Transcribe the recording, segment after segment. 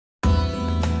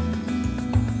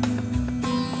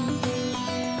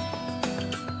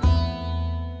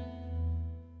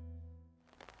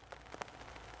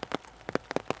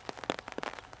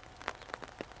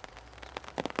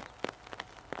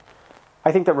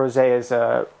I think that rosé is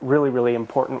a really, really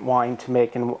important wine to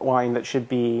make, and wine that should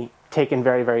be taken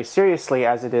very, very seriously,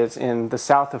 as it is in the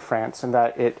south of France, and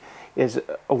that it is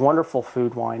a wonderful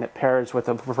food wine. It pairs with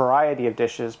a variety of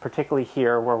dishes, particularly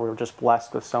here where we're just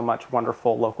blessed with so much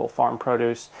wonderful local farm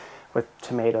produce, with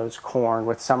tomatoes, corn,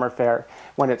 with summer fare.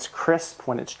 When it's crisp,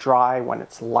 when it's dry, when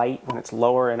it's light, when it's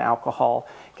lower in alcohol,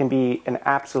 it can be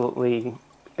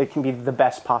it can be the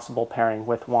best possible pairing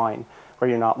with wine, where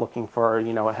you're not looking for,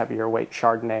 a heavier weight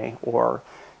Chardonnay, or,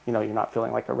 you're not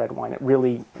feeling like a red wine. It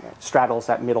really straddles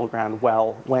that middle ground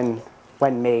well when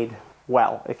made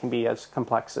well. It can be as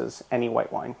complex as any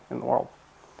white wine in the world.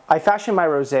 I fashion my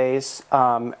rosés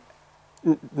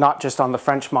not just on the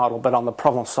French model, but on the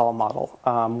Provençal model,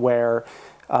 where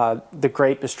the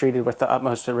grape is treated with the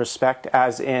utmost respect,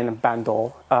 as in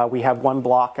Bandol. We have one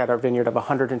block at our vineyard of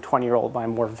 120-year-old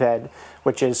vine Mourvèdre,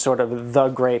 which is sort of the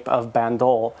grape of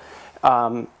Bandol.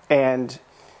 And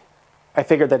I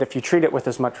figured that if you treat it with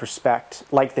as much respect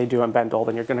like they do in Bandol,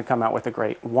 then you're going to come out with a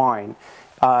great wine.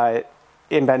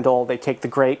 In Bandol, they take the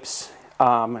grapes,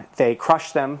 they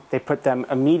crush them, they put them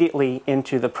immediately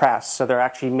into the press, so they're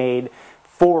actually made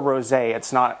for rosé.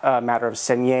 It's not a matter of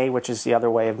saignée, which is the other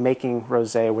way of making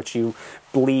rosé, which you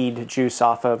bleed juice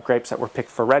off of grapes that were picked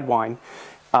for red wine.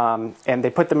 And they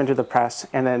put them into the press,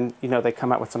 and then they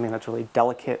come out with something that's really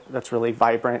delicate, that's really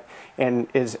vibrant, and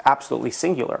is absolutely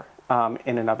singular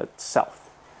in and of itself.